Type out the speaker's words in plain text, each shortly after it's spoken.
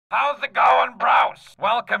How's it going, bros?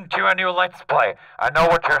 Welcome to a new Let's Play. I know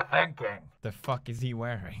what you're thinking. The fuck is he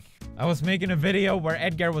wearing? I was making a video where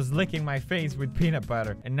Edgar was licking my face with peanut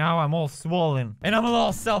butter, and now I'm all swollen, and I'm a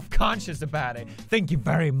little self-conscious about it. Thank you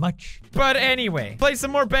very much. But anyway, play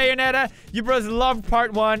some more Bayonetta. You bros loved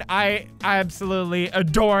part 1. I absolutely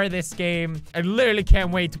adore this game. I literally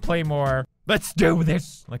can't wait to play more. Let's do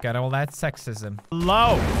this. Look at all that sexism.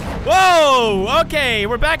 Low. Whoa! Okay,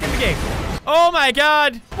 we're back in the game. Oh my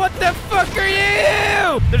god! What the fuck are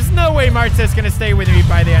you? There's no way Marta's gonna stay with me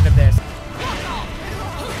by the end of this.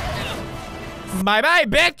 Bye-bye,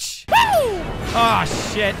 bitch! Woo! Oh,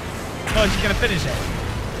 shit. Oh, she's gonna finish it.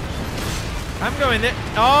 I'm going there.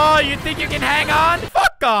 Oh, you think you can hang on?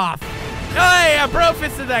 Fuck off! Hey, I bro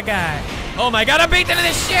fisted that guy. Oh my god, I'm beating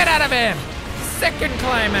the shit out of him! Second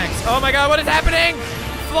climax. Oh my god, what is happening?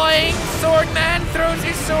 Flying sword man throws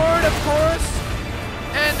his sword, of course.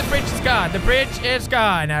 And the bridge is gone. The bridge is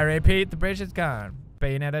gone. I repeat, the bridge is gone.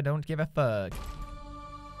 Bayonetta, don't give a fuck.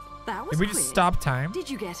 That was Did we just stop time? Did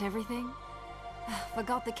you get everything?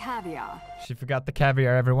 Forgot the caviar. She forgot the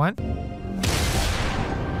caviar, everyone.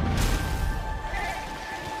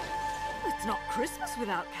 It's not Christmas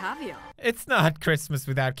without caviar. It's not Christmas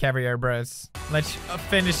without caviar, bros. Let's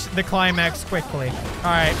finish the climax quickly.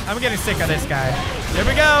 All right, I'm getting sick of this guy. Here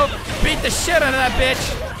we go. Beat the shit out of that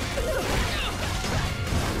bitch.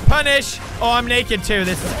 Punish. Oh, I'm naked too.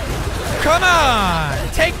 This is... Come on.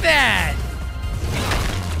 Take that.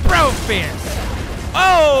 Bro fist.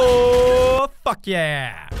 Oh, fuck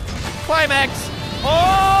yeah. Climax.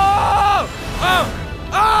 Oh. Oh.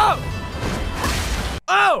 Oh.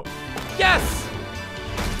 Oh. Yes.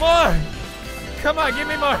 More. Come on, give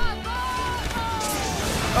me more.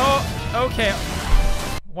 Oh, okay.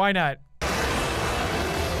 Why not?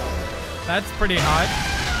 That's pretty hot.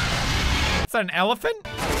 Is that an elephant?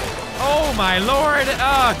 Oh my lord.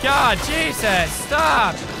 Oh god, Jesus.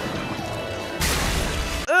 Stop.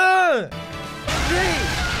 Ugh.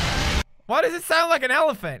 Why does it sound like an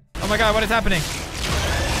elephant? Oh my god, what is happening?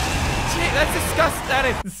 Gee, that's disgusting. That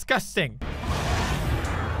is disgusting.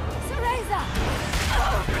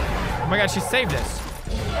 Oh my god, she saved us.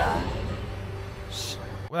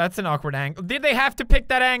 Well, that's an awkward angle. Did they have to pick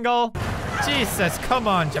that angle? Jesus, come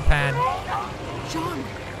on, Japan. John.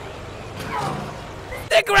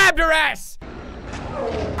 They grabbed her ass!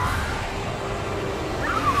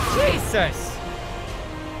 Jesus!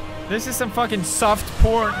 This is some fucking soft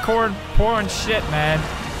porn shit, man.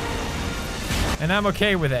 And I'm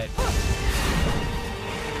okay with it.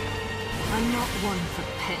 I'm not one for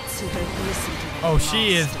pets who don't listen to them. Oh,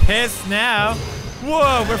 she is pissed now.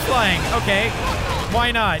 Whoa, we're flying. Okay.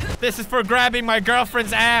 Why not? This is for grabbing my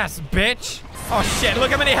girlfriend's ass, bitch. Oh shit,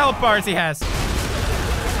 look how many health bars he has.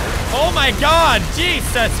 Oh my god,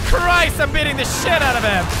 Jesus Christ, I'm beating the shit out of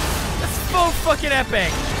him. That's full fucking epic.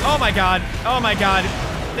 Oh my god, oh my god.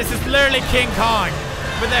 This is literally King Kong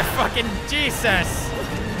with that fucking Jesus.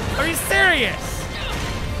 Are you serious?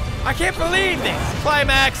 I can't believe this.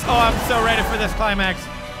 Climax. Oh, I'm so ready for this climax.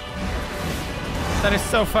 That is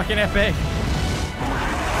so fucking epic.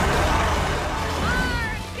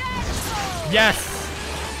 Yes.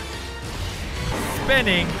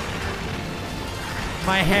 Spinning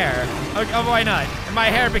my hair. Oh, why not? My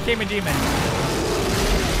hair became a demon.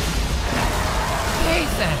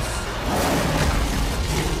 Jesus.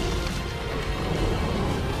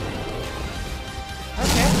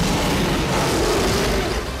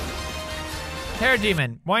 Hair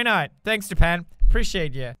demon. Why not? Thanks, Japan.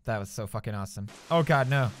 Appreciate you. That was so fucking awesome. Oh god,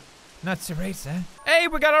 no. Not Cereza. Hey,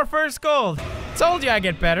 we got our first gold. Told you I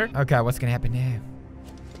get better. Oh god, what's gonna happen now?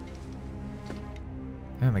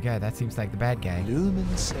 Oh my god, that seems like the bad guy. Lumen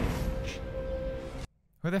Sage.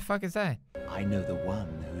 Who the fuck is that? I know the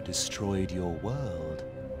one who destroyed your world.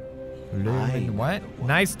 Lumen what?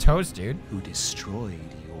 Nice toast, dude. Who destroyed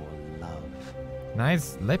your love.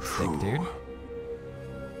 Nice lipstick, dude.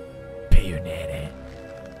 Bayonetta.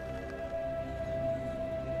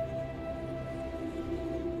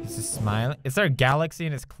 He's just smiling. Is there a galaxy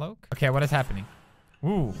in his cloak? Okay, what is happening?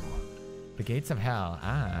 Ooh. The gates of hell.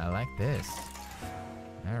 Ah, I like this.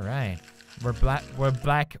 All right. We're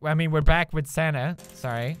back with Santa.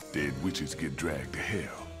 Sorry. Dead witches get dragged to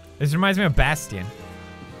hell. This reminds me of Bastion.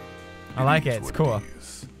 I like it. It's cool.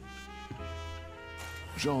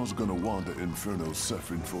 Jean's gonna wander Inferno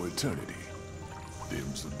suffering for eternity.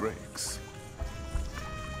 Them's the breaks.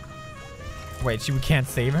 Wait, we can't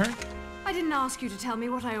save her? I didn't ask you to tell me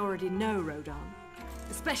what I already know, Rodon.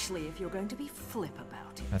 Especially if you're going to be flip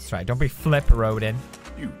about it. That's right. Don't be flip, Rodin.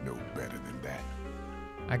 You know better than that.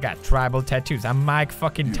 I got tribal tattoos. I'm Mike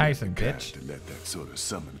fucking Tyson, You bitch. to let that sort of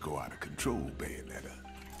summon go out of control, Bayonetta.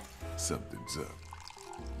 Something's up.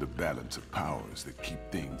 The balance of powers that keep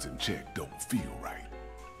things in check don't feel right,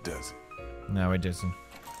 does it? No, it doesn't.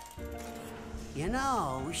 You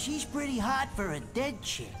know, she's pretty hot for a dead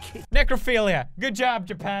chick. Necrophilia. Good job,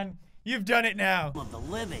 Japan. You've done it now. Of the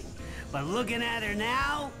living. But looking at her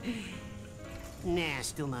now, nah,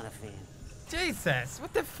 still not a fan. Jesus,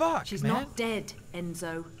 what the fuck, She's man? not dead,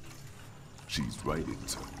 Enzo. She's right,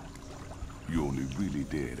 Enzo. You're only really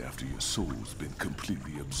dead after your soul's been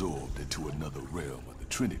completely absorbed into another realm of the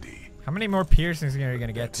Trinity. How many more piercings are you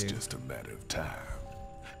gonna get It's to? just a matter of time.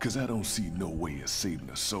 Cause I don't see no way of saving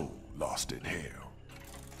a soul lost in hell.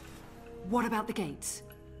 What about the gates?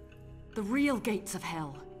 The real gates of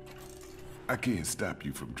hell. I can't stop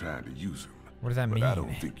you from trying to use them. What does that but mean? I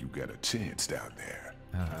don't think you got a chance down there.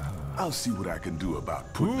 I'll see what I can do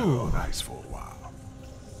about putting her on ice for a while.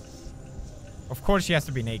 Of course she has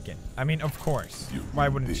to be naked. I mean, of course. You Why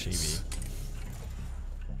read wouldn't she this. be?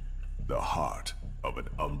 The heart of an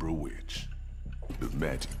Umbra witch. The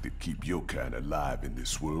magic that keep your kind alive in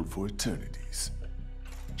this world for eternities.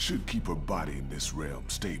 Should keep her body in this realm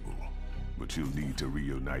stable, but you'll need to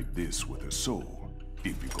reunite this with her soul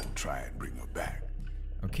if you're gonna try and bring her back.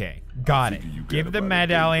 Okay, got it. Figure you got Give the about a day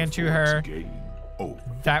medallion to before it's her. game over.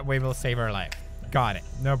 That way we'll save her life. Got it.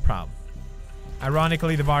 No problem.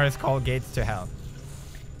 Ironically, the bar is called Gates to Hell.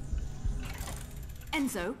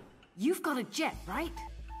 Enzo, you've got a jet, right?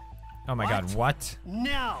 Oh my god, what?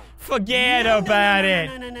 No. Forget No, about no,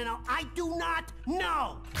 it. No. I do not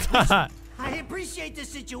know. I appreciate the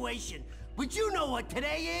situation, but you know what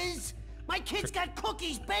today is? My kids got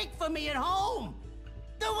cookies baked for me at home.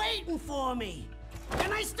 They're waiting for me.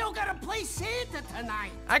 And I still gotta play Santa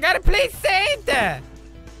tonight. I gotta play Santa.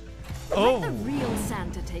 Let Oh, the real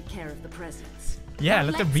Santa take care of the presents. yeah, Now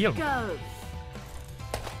let the let's real. go.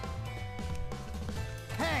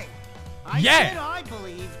 Hey, I Yeah. said I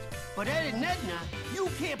believed, but Ed and Edna, you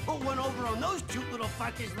can't put one over on those cute little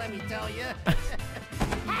fuckers, let me tell you.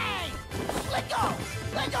 Hey, let go!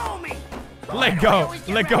 Let go of me! Let I go. always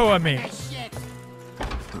get Let go wrapped of me. up in that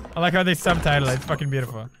shit. I like how they subtitle it. It's fucking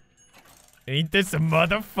beautiful. Ain't this a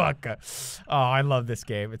motherfucker? Oh, I love this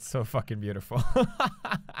game. It's so fucking beautiful.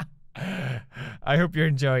 I hope you're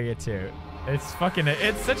enjoying it too. It's fucking,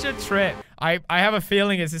 it's such a trip. I have a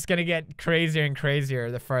feeling it's just gonna get crazier and crazier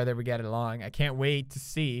the further we get along. I can't wait to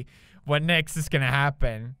see what next is gonna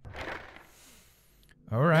happen.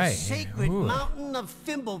 All right. The sacred Ooh. mountain of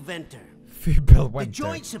Fimbleventer. Bill The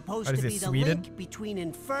joint's supposed What is to this, be the Sweden? link between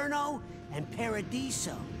Inferno and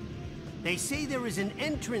Paradiso. They say there is an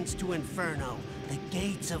entrance to Inferno, the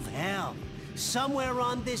gates of hell, somewhere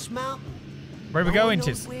on this mountain. Where are we No one going to?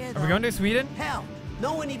 knows where, Are we though. going to Sweden? Hell,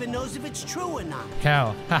 no one even knows if it's true or not.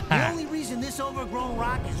 Hell. The only reason this overgrown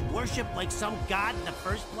rock is worshipped like some god in the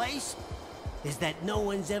first place is that no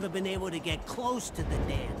one's ever been able to get close to the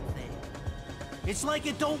damn thing. It's like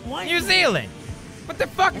it don't want New you. Zealand. What the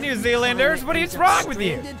fuck, New Zealanders? What is wrong with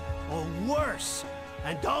you? Stranded or worse.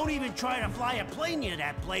 And don't even try to fly a plane near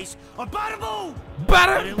that place, or bada boom! But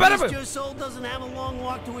at least your soul doesn't have a long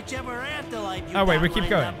walk to whichever afterlife you Oh, wait, got we keep lined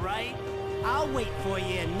going. up, right? I'll wait for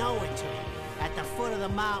you in Nowhere at the foot of the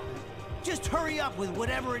mountain. Just hurry up with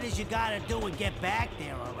whatever it is you gotta do and get back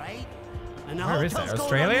there, all right? And the Where is hotel's that,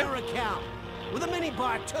 going Australia? on your account, with a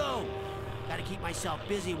minibar too. Gotta keep myself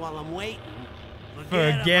busy while I'm waiting.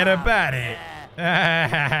 Forget about it.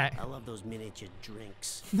 I love those miniature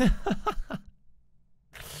drinks.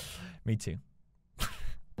 Me too.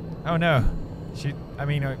 Oh no.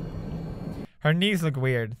 Her knees look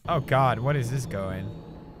weird. Oh god, what is this going?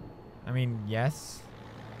 I mean, yes.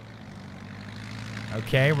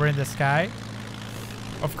 Okay, we're in the sky.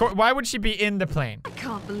 Of course, why would she be in the plane? I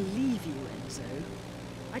can't believe you, Enzo.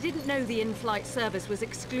 I didn't know the in-flight service was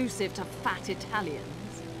exclusive to fat Italians.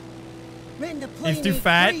 Renting the plane He's too ain't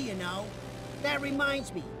fat. free, you know. That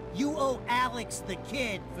reminds me, you owe Alex the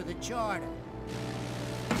kid for the charter.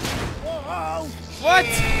 Whoa! What?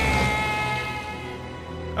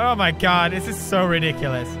 Oh my god, this is so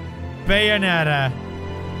ridiculous. Bayonetta.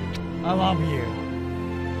 I love you.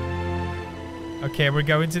 Okay, we're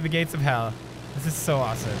going to the gates of hell. This is so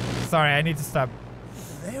awesome. Sorry, I need to stop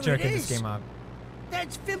There jerking it this is. game up.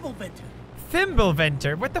 That's Fimbleventer.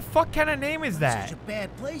 Thimbleventer? What the fuck kind of name is Such that? a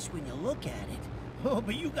bad place when you look at it. Oh,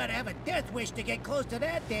 but you gotta have a death wish to get close to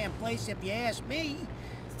that damn place if you ask me.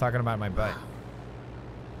 It's talking about my butt.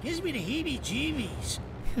 Gives me the heebie-jeebies.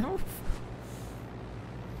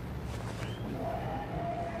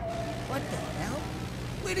 What the hell?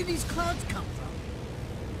 Where did these clouds come from?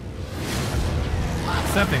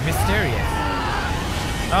 Something mysterious.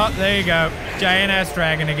 Oh, there you go. Giant ass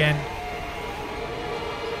dragon again.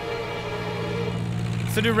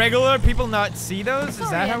 So do regular people not see those? Is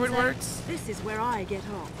Sorry, that how it Enzo. works? This is where I get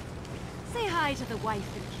off. Say hi to the wife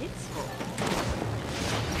and kids for me.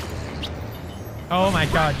 Oh my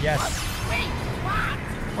god, yes. Wait, what?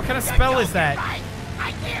 What kind of spell is that? Right.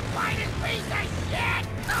 I can't find his piece of shit!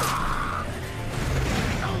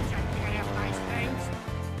 Those are nice things.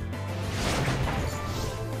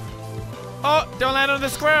 Oh, don't land on the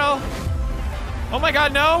squirrel. Oh my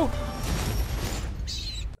god, no.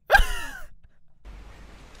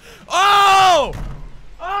 Oh!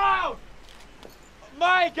 Oh!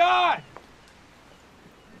 My god!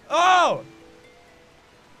 Oh!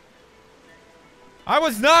 I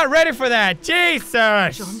was not ready for that.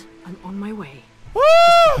 Jesus! John, I'm on my way. Woo!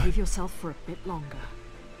 Just behave yourself for a bit longer.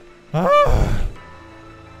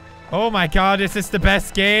 Oh my god, this is the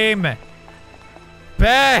best game.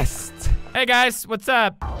 Best. Hey guys, what's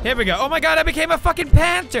up? Here we go. Oh my god, I became a fucking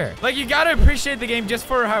panther. Like, you gotta appreciate the game just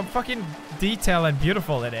for how fucking detailed and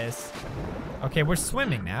beautiful it is. Okay, we're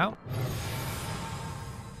swimming now.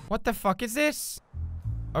 What the fuck is this?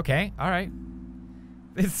 Okay, alright.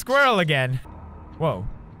 It's squirrel again. Whoa.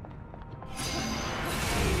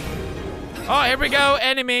 Oh, here we go,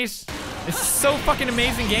 enemies. This is so fucking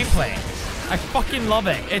amazing gameplay. I fucking love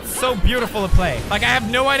it. It's so beautiful to play. Like, I have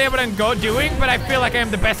no idea what I'm doing, but I feel like I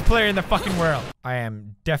am the best player in the fucking world. I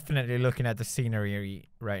am definitely looking at the scenery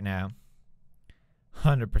right now.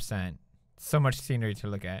 100%. So much scenery to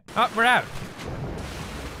look at. Oh, we're out.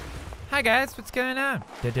 Hi guys, what's going on?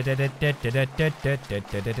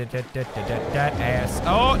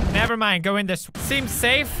 Oh, never mind. Go in this. Seems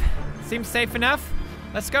safe. Seems safe enough.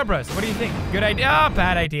 Let's go, bros. What do you think? Good idea? Oh,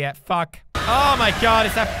 bad idea. Fuck. Oh my god,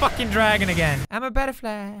 it's that fucking dragon again. I'm a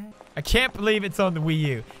butterfly. I can't believe it's on the Wii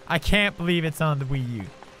U. I can't believe it's on the Wii U.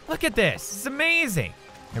 Look at this. It's amazing.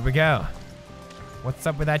 Here we go. What's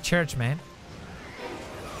up with that church, man?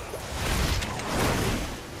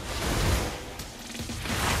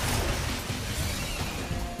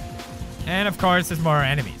 And of course, there's more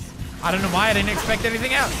enemies. I don't know why I didn't expect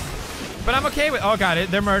anything else. But I'm okay with— oh god,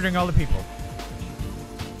 they're murdering all the people.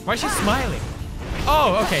 Why is she smiling?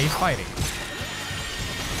 Oh, okay, he's fighting.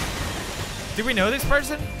 Do we know this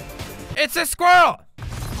person? It's a squirrel!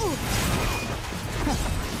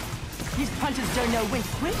 These punches don't know when to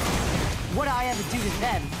quit. What I ever do to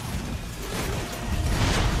them?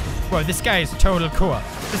 Whoa, this guy is total cool.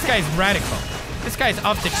 This guy's radical. This guy's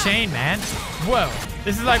off the chain, man. Whoa.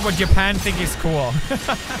 This is like what Japan think is cool.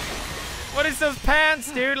 What is those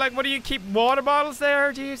pants, dude? Like, what do you keep water bottles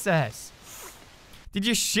there? Jesus. Did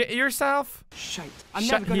you shit yourself? Shite. I'm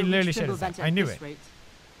never going He to literally reach shit Fiddle's himself. End I knew this it. rate.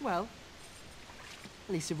 Well,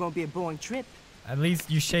 at least it won't be a boring trip. At least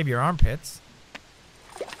you shave your armpits.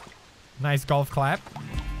 Nice golf clap.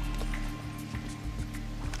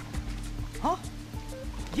 Huh?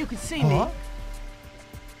 You could see me.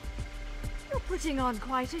 You're putting on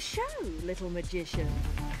quite a show, little magician.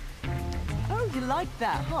 Oh, you like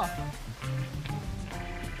that, huh?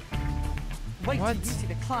 Wait What? till you see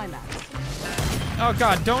the climax. Oh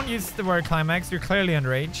god, don't use the word climax. You're clearly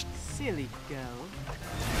underage. Silly girl.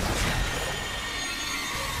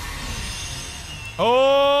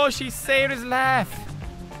 Oh, she saved his life.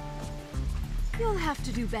 You'll have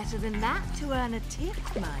to do better than that to earn a tip,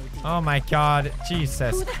 my dear. Oh my god,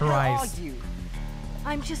 Jesus Who the hell Christ. are you?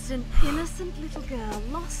 I'm just an innocent little girl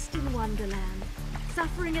lost in Wonderland,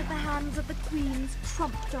 suffering at the hands of the Queen's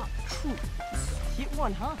trumped-up troops. Hit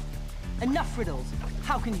one, huh? Enough riddles.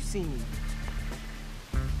 How can you see me?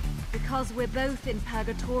 Because we're both in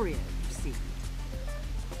Purgatorio, you see.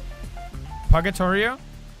 Purgatorio?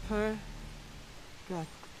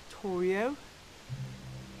 Purgatorio?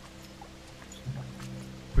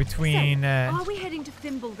 Between, Are we heading to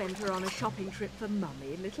Thimbleventer on a shopping trip for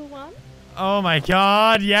Mummy, little one? oh my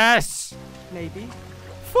god, yes! Maybe.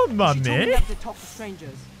 For She told me mummy? never to talk to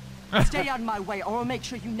strangers. Stay out of my way or I'll make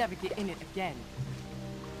sure you never get in it again.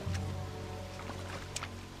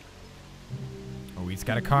 Oh, he's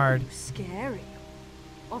got a card. Ooh, scary.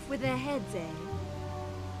 Off with their heads, eh?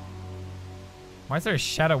 Why is there a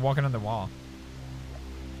shadow walking on the wall?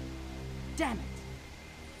 Damn it.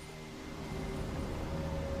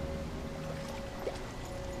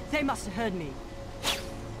 They must have heard me.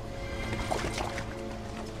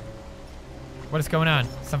 What is going on?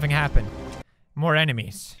 Something happened. More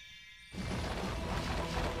enemies.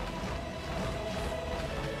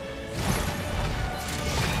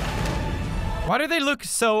 Why do they look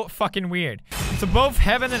so fucking weird? So both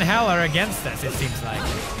heaven and hell are against us, it seems like.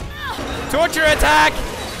 Torture attack!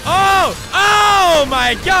 Oh! Oh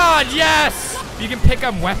my god, yes! You can pick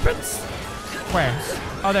up weapons? Where?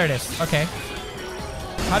 Oh, there it is. Okay.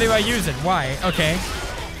 How do I use it? Why? Okay.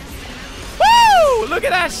 Woo! Woo! Look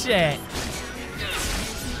at that shit.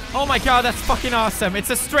 Oh my god, that's fucking awesome. It's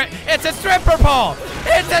a stripper pole.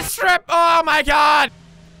 It's a strip. Oh my god.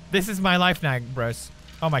 This is my life now, bros.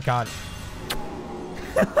 Oh my god.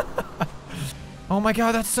 Oh my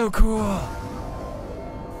god, that's so cool.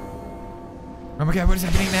 Oh my god, what is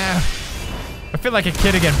happening now? I feel like a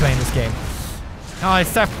kid again playing this game. Oh,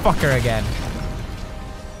 it's that fucker again.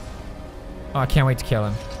 Oh, I can't wait to kill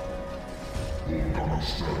him.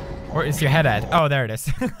 Where is your head at? Oh, there it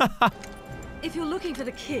is. If you're looking for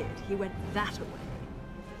the kid, he went that away.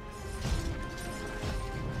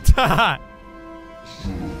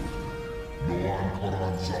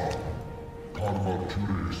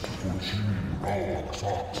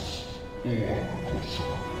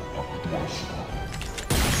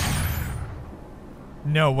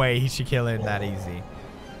 No way he should kill him that easy.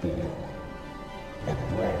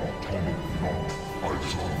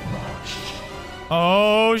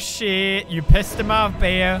 Oh shit, you pissed him off,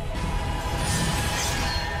 Bayo.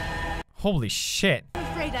 Holy shit. I'm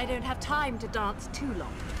afraid I don't have time to dance too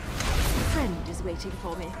long. A friend is waiting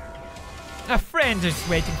for me. A friend is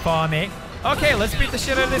waiting for me. Okay, let's beat the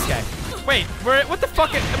shit out of this guy. Wait, what the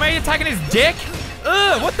fuck? Am I attacking his dick?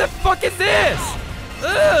 Ugh, what the fuck is this?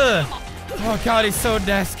 Ugh. Oh god, he's so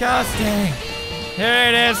disgusting. Here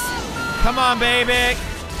it is. Come on, baby.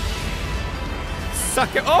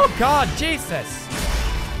 Suck it. Oh god, Jesus.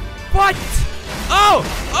 What? Oh,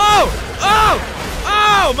 oh, oh,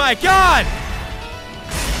 oh my god.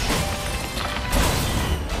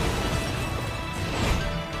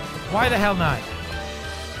 Why the hell not?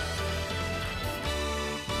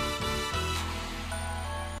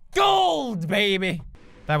 Gold, baby.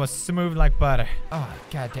 That was smooth like butter. Oh,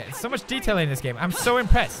 god damn. So much detail in this game. I'm so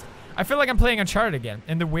impressed. I feel like I'm playing Uncharted again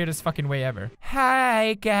in the weirdest fucking way ever.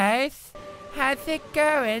 Hi, guys. How's it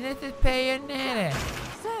going? This is Bayonetta.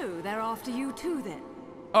 So, they're after you too then?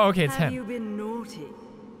 Oh, okay, it's Have him. you been naughty?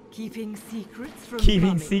 Keeping secrets from Keeping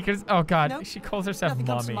Mummy? secrets? Oh, god. No, She calls herself nothing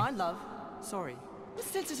comes to mommy. mind, love. Sorry. But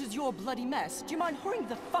since this is your bloody mess, do you mind hurrying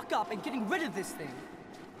the fuck up and getting rid of this thing?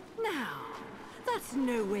 Now, that's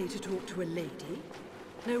no way to talk to a lady.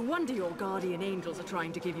 No wonder your guardian angels are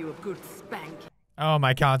trying to give you a good spank. Oh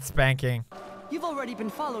my god, spanking. You've already been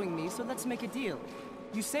following me, so let's make a deal.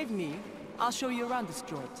 You save me, I'll show you around this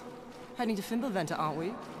joint. Heading to Fimbulventa, aren't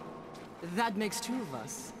we? That makes two of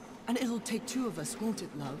us. And it'll take two of us, won't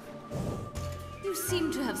it, love? You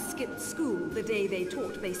seem to have skipped school the day they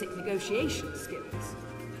taught basic negotiation skills.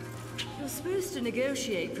 You're supposed to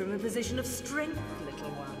negotiate from a position of strength,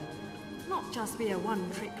 little one. Not just be a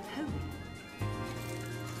one-trick pony.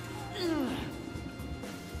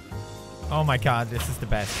 Oh my god, this is the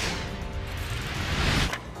best.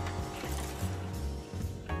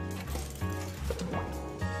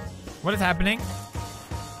 What is happening?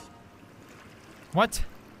 What?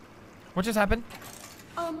 What just happened?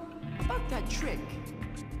 About that trick.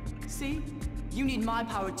 See? You need my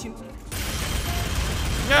power to...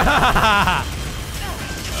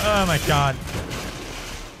 Oh my god.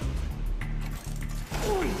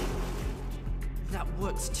 That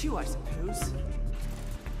works too, I suppose.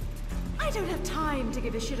 I don't have time to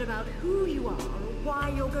give a shit about who you are or why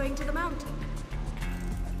you're going to the mountain.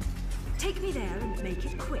 Take me there and make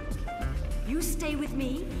it quick. You stay with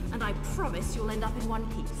me, and I promise you'll end up in one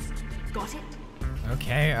piece. Got it?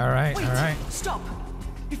 Okay, alright, Wait, alright. stop!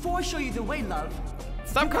 Before I show you the way, love.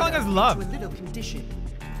 Stop you calling gotta us agree love. to a little condition.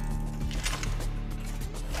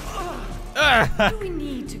 Do we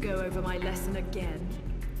need to go over my lesson again?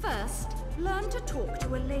 First, learn to talk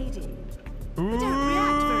to a lady. You don't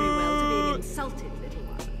react very well to being insulted, little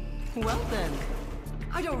one. Well then,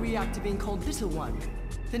 I don't react to being called little one.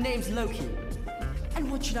 The name's Loki. And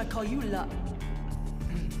what should I call you,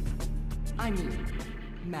 I mean,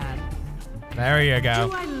 man. There you Do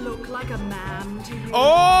go. I look like a man to you?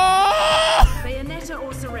 Oh! Bayonetta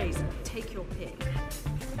or Cereza? Take your pick.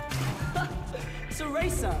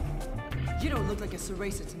 Cereza! You don't look like a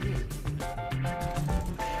Cereza to me.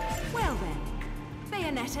 Well then,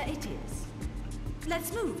 Bayonetta it is.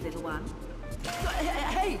 Let's move, little one.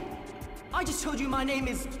 Hey! I just told you my name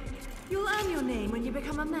is... You'll earn your name when you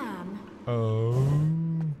become a man. Oh.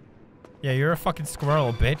 Yeah, you're a fucking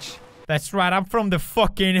squirrel, bitch. That's right, I'm from the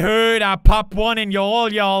fucking hood. I pop one in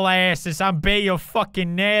all y'all asses. I'm be your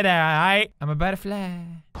fucking netta, alright? I'm a butterfly.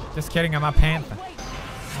 Just kidding, I'm a panther.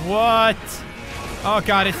 What? Oh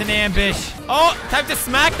god, it's an ambush. Oh, time to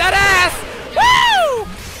smack that ass! Woo!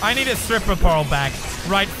 I need a stripper pearl back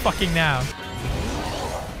right fucking now.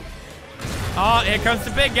 Oh, here comes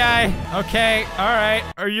the big guy. Okay, alright.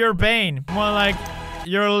 Or you're Bane. More like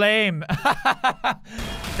You're lame.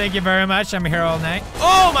 Thank you very much. I'm here all night.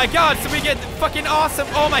 Oh my god, so we get fucking awesome.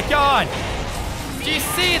 Oh my god. Do you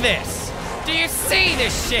see this? Do you see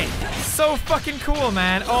this shit? So fucking cool,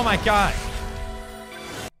 man. Oh my god.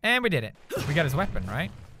 And we did it. We got his weapon, right?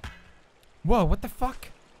 Whoa, what the fuck?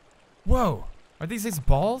 Whoa. Are these his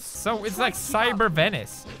balls? So it's like Cyber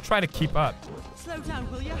Venice. Try to keep up. Slow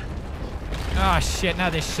down, will ya? Oh shit,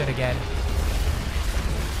 not this shit again.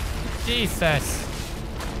 Jesus.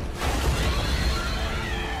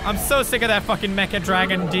 I'm so sick of that fucking mecha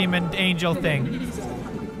dragon demon angel thing.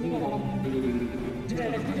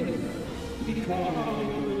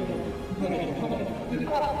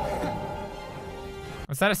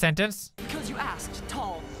 Was that a sentence? Because you asked,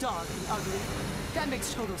 tall, dark, and ugly. That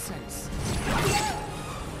makes total sense.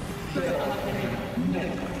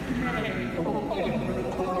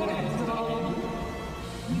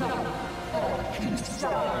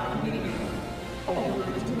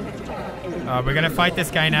 Oh, we're gonna fight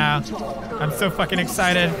this guy now. I'm so fucking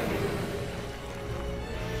excited.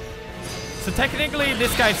 So technically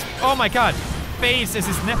this guy's, oh my god, face is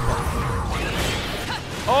his nipple.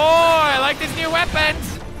 Oh, I like these new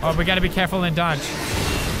weapons. Oh, we gotta be careful and dodge.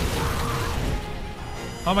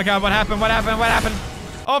 Oh my god, what happened? What happened? What happened?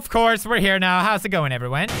 Of course, we're here now. How's it going,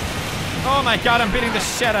 everyone? Oh my god, I'm beating the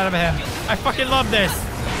shit out of him. I fucking love this.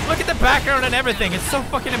 Look at the background and everything. It's so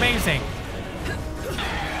fucking amazing.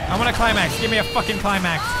 I want a climax. Give me a fucking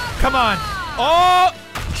climax. Come on. Oh,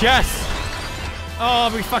 yes.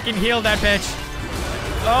 Oh, we fucking healed that bitch.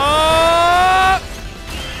 Oh.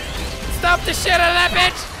 Stop the shit out of that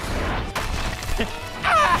bitch.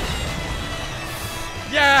 Ah.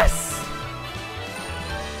 Yes.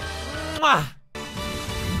 Mwah.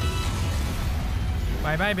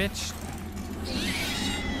 Bye-bye, bitch.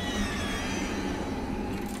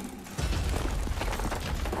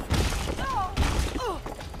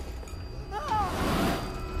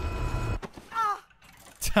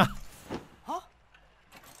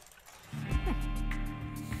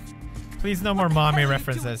 Please, no more mommy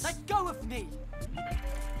references. Let go of me.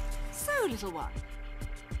 So, little one,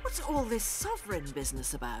 what's all this sovereign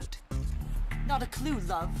business about? Not a clue,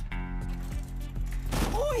 love.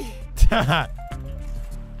 Oi!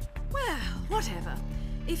 Well, whatever.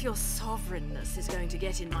 If your sovereignness is going to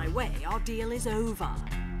get in my way, our deal is over.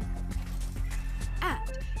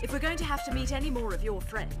 And if we're going to have to meet any more of your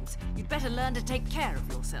friends, you'd better learn to take care of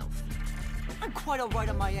yourself. I'm quite alright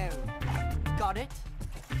on my own. Got it?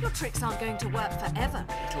 Your tricks aren't going to work forever,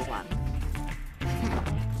 little one.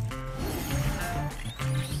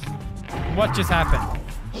 What just happened?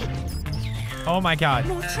 Oh my god.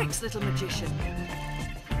 More tricks, little magician.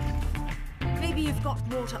 Maybe you've got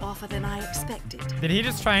more to offer than I expected. Did he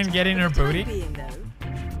just try and get in her booty? Being, though,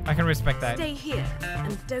 I can respect that. stay here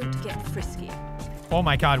and don't get frisky. Oh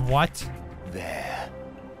my god, what? There.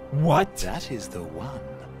 What? That is the one.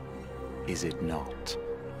 Is it not?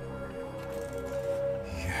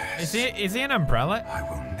 Is he an umbrella? I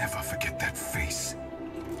will never forget that face.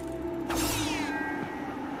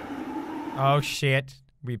 Oh shit.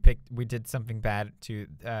 We did something bad to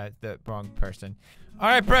the wrong person.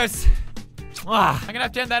 Alright, bros. I'm gonna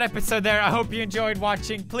have to end that episode there. I hope you enjoyed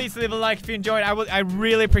watching. Please leave a like if you enjoyed. I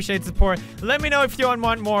really appreciate the support. Let me know if you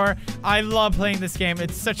want more. I love playing this game.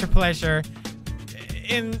 It's such a pleasure.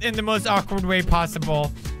 In the most awkward way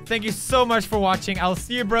possible. Thank you so much for watching. I'll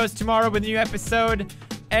see you bros tomorrow with a new episode.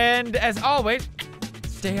 And as always,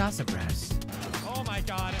 stay awesome, bros. Oh my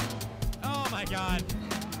god. Oh my god.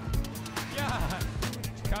 Yeah.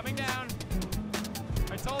 Coming down.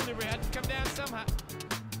 I told you we had to come down somehow.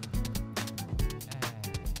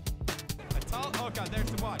 Oh god, there's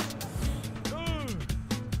the watch.